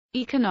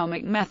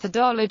Economic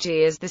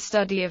methodology is the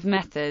study of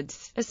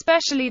methods,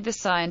 especially the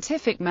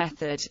scientific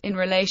method, in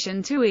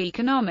relation to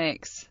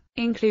economics,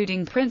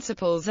 including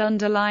principles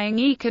underlying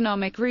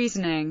economic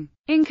reasoning.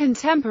 In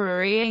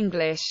contemporary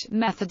English,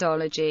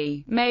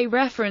 methodology may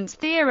reference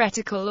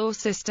theoretical or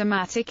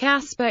systematic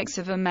aspects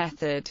of a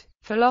method.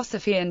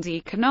 Philosophy and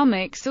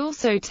economics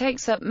also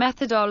takes up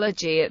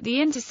methodology at the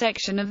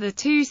intersection of the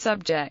two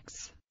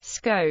subjects.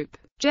 Scope.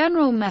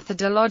 General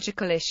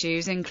methodological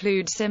issues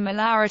include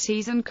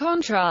similarities and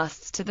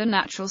contrasts to the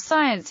natural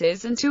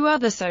sciences and to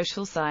other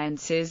social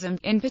sciences and,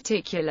 in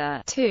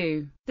particular,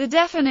 to the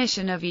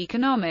definition of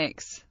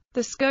economics.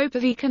 The scope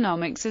of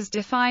economics is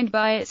defined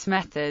by its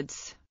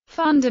methods,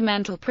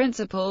 fundamental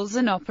principles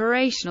and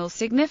operational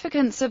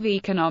significance of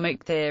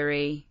economic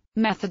theory.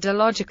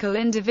 Methodological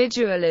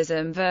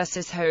individualism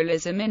versus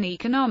holism in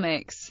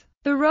economics.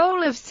 The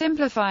role of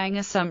simplifying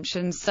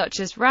assumptions such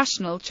as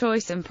rational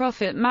choice and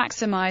profit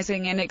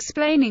maximizing in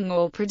explaining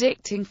or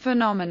predicting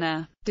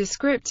phenomena.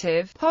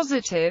 Descriptive,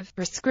 positive,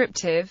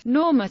 prescriptive,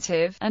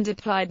 normative, and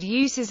applied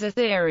uses of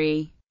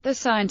theory. The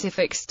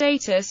scientific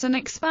status and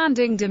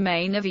expanding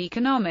domain of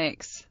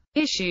economics.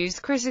 Issues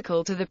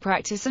critical to the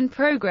practice and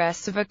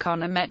progress of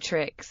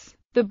econometrics.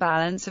 The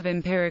balance of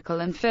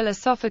empirical and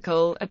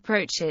philosophical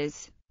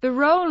approaches. The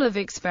role of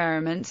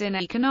experiments in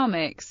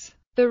economics.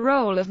 The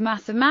role of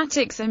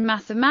mathematics and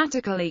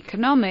mathematical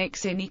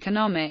economics in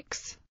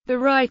economics. The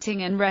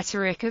writing and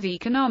rhetoric of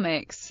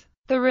economics.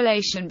 The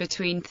relation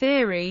between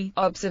theory,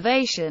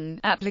 observation,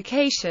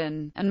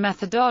 application, and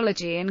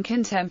methodology in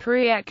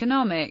contemporary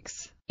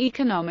economics.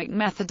 Economic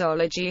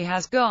methodology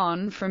has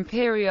gone from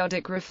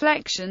periodic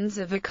reflections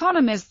of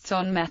economists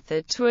on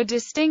method to a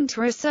distinct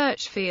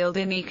research field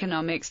in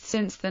economics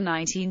since the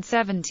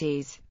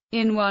 1970s.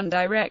 In one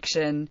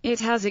direction, it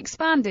has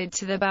expanded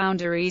to the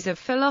boundaries of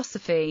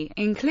philosophy,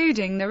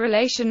 including the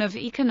relation of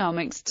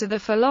economics to the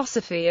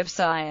philosophy of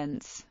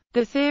science,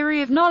 the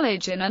theory of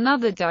knowledge. In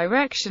another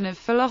direction of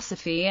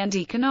philosophy and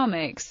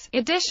economics,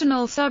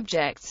 additional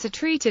subjects are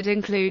treated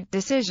include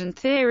decision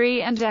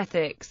theory and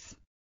ethics.